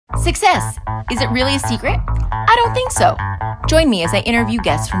Success. Is it really a secret? I don't think so. Join me as I interview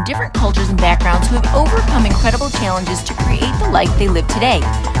guests from different cultures and backgrounds who have overcome incredible challenges to create the life they live today.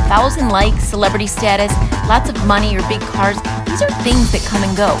 1,000 likes, celebrity status, lots of money, or big cars, these are things that come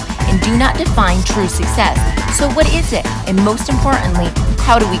and go and do not define true success. So what is it? And most importantly,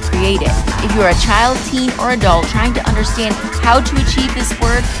 how do we create it? If you're a child, teen, or adult trying to understand how to achieve this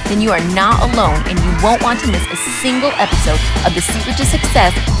word, then you are not alone and you won't want to miss a single episode of The Secret to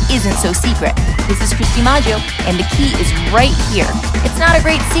Success Isn't So Secret. This is Christy Maggio, and the key is right here. It's not a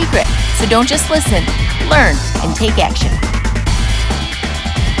great secret, so don't just listen, learn, and take action.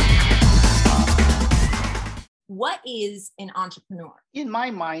 What is an entrepreneur? In my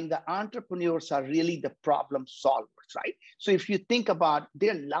mind, the entrepreneurs are really the problem solvers, right? So if you think about,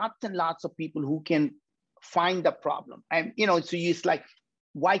 there are lots and lots of people who can find the problem. And, so it's like,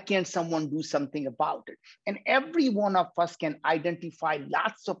 why can't someone do something about it? And every one of us can identify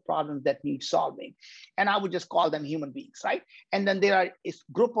lots of problems that need solving. And I would just call them human beings, right? And then there are a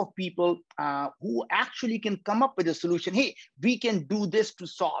group of people who actually can come up with a solution. Hey, we can do this to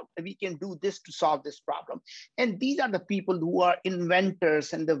solve this problem. And these are the people who are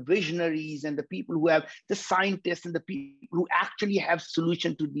inventors and the visionaries and the people who have the scientists and the people who actually have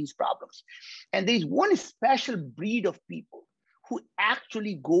solution to these problems. And there's one special breed of people who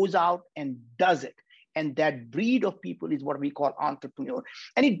actually goes out and does it. And that breed of people is what we call entrepreneur.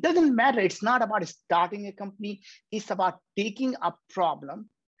 And it doesn't matter. It's not about starting a company. It's about taking a problem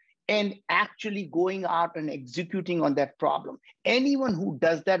and actually going out and executing on that problem. Anyone who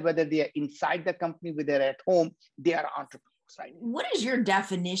does that, whether they are inside the company, whether they're at home, they are entrepreneurs, right? What is your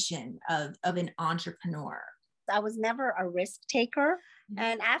definition of an entrepreneur? I was never a risk taker.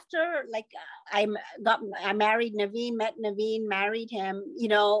 And after I married Naveen, met Naveen, married him,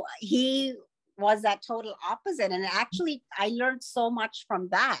 he was that total opposite. And actually, I learned so much from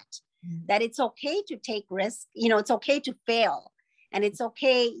that it's okay to take risks. It's okay to fail. And it's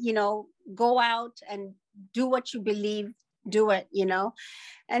okay, go out and do what you believe, do it,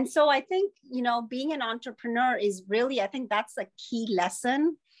 And so I think, being an entrepreneur is really, I think that's a key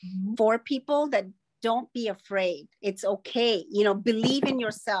lesson for people, that don't be afraid. It's okay. Believe in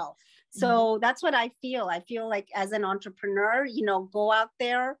yourself. So that's what I feel. I feel like as an entrepreneur, go out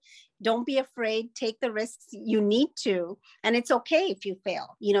there, don't be afraid, take the risks you need to. And it's okay if you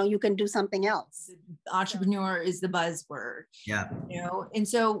fail, you can do something else. Entrepreneur is the buzzword. Yeah. And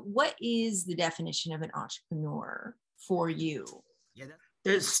so what is the definition of an entrepreneur for you? Yeah.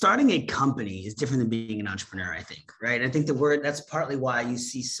 Starting a company is different than being an entrepreneur, I think, right? I think that's partly why you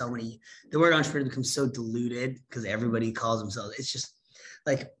see the word entrepreneur becomes so diluted because everybody calls themselves, it's just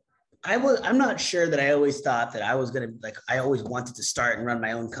like, I'm not sure that I always thought that I was going to, I always wanted to start and run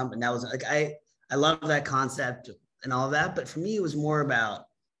my own company. That was like, I love that concept and all of that. But for me, it was more about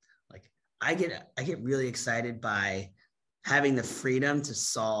I get really excited by having the freedom to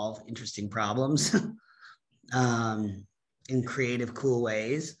solve interesting problems. In creative, cool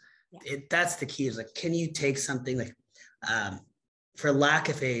ways. Yeah. That's the key, is can you take something for lack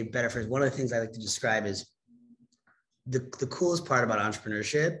of a better phrase, one of the things I like to describe is the coolest part about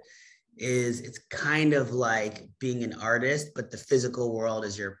entrepreneurship is it's kind of like being an artist, but the physical world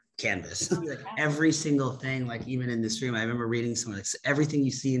is your canvas. Every single thing, even in this room, I remember reading somewhere, everything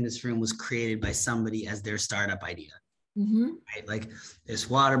you see in this room was created by somebody as their startup idea. Right? This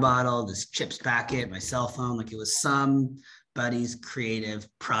water bottle, this chips packet, my cell phone, it was somebody's creative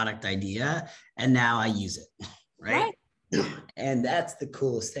product idea, and now I use it, right? And that's the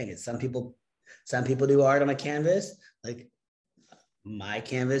coolest thing. It's some people do art on a canvas. My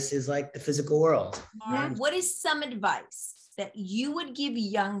canvas is the physical world. What is some advice that you would give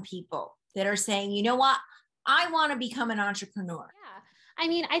young people that are saying, you know what, I want to become an entrepreneur? I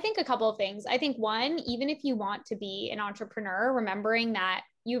mean, I think a couple of things. I think one, even if you want to be an entrepreneur, remembering that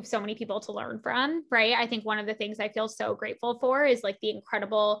you have so many people to learn from, right? I think one of the things I feel so grateful for is the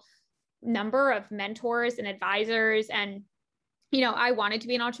incredible number of mentors and advisors. And, I wanted to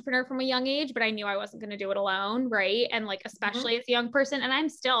be an entrepreneur from a young age, but I knew I wasn't going to do it alone. Right. And especially as a young person, and I'm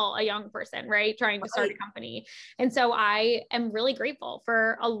still a young person, right, trying to start a company. And so I am really grateful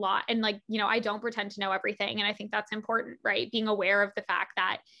for a lot. And I don't pretend to know everything. And I think that's important, right? Being aware of the fact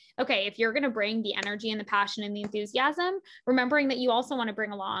that, okay, if you're going to bring the energy and the passion and the enthusiasm, remembering that you also want to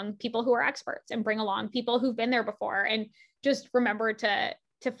bring along people who are experts and bring along people who've been there before. And just remember to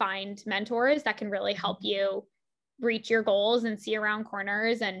find mentors that can really help you reach your goals and see around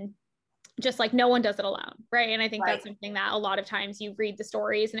corners and just like no one does it alone, right? And I think Right. that's something that a lot of times you read the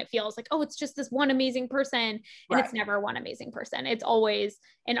stories and it feels like, oh, it's just this one amazing person. And Right. it's never one amazing person. It's always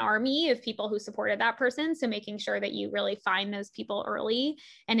an army of people who supported that person. So making sure that you really find those people early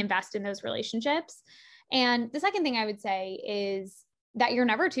and invest in those relationships. And the second thing I would say is that you're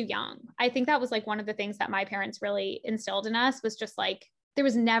never too young. I think that was like one of the things that my parents really instilled in us, was just like, there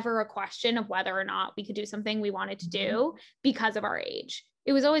was never a question of whether or not we could do something we wanted to do because of our age.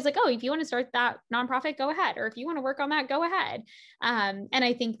 It was always like, oh, if you want to start that nonprofit, go ahead. Or if you want to work on that, go ahead. And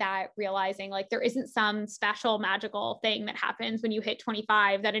I think that realizing like there isn't some special magical thing that happens when you hit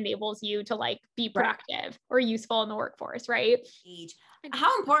 25 that enables you to like be productive or useful in the workforce, right? Age.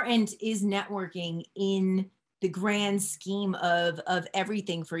 How important is networking in the grand scheme of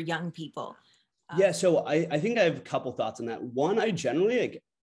everything for young people? Yeah, so I think I have a couple thoughts on that. One, I generally like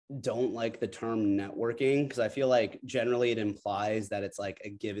don't like the term networking because I feel like generally it implies that it's like a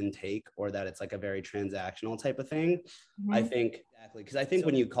give and take, or that it's like a very transactional type of thing. I think exactly, because I think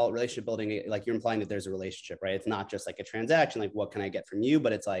when you call it relationship building, like you're implying that there's a relationship, right? It's not just like a transaction, like what can I get from you,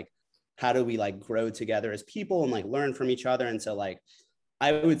 but it's like, how do we like grow together as people and like learn from each other? And so like,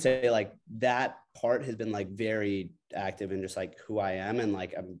 I would say like that part has been like very active in just like who I am, and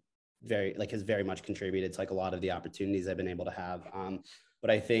like I'm very like has very much contributed to like a lot of the opportunities I've been able to have. But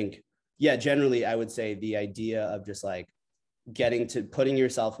I think, yeah, generally I would say the idea of just like getting to putting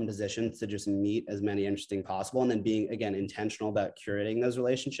yourself in positions to just meet as many interesting possible, and then being, again, intentional about curating those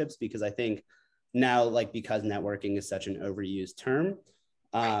relationships, because I think now, like, because networking is such an overused term,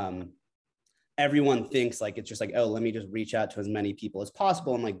 everyone thinks like it's just like, oh, let me just reach out to as many people as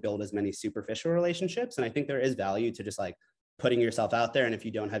possible and like build as many superficial relationships. And I think there is value to just like putting yourself out there. And if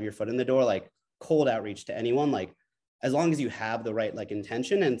you don't have your foot in the door, like cold outreach to anyone, like as long as you have the right like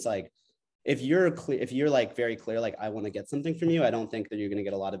intention. And it's like, if you're like very clear, like I want to get something from you, I don't think that you're going to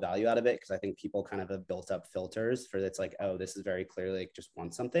get a lot of value out of it, because I think people kind of have built up filters for it's like, oh, this is very clearly like just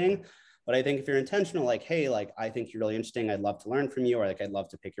want something. But I think if you're intentional, like, hey, like I think you're really interesting, I'd love to learn from you, or like I'd love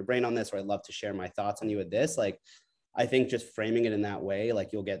to pick your brain on this, or I'd love to share my thoughts on you with this, like I think just framing it in that way,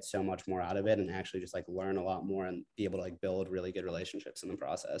 like you'll get so much more out of it and actually just like learn a lot more and be able to like build really good relationships in the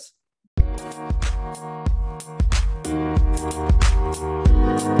process.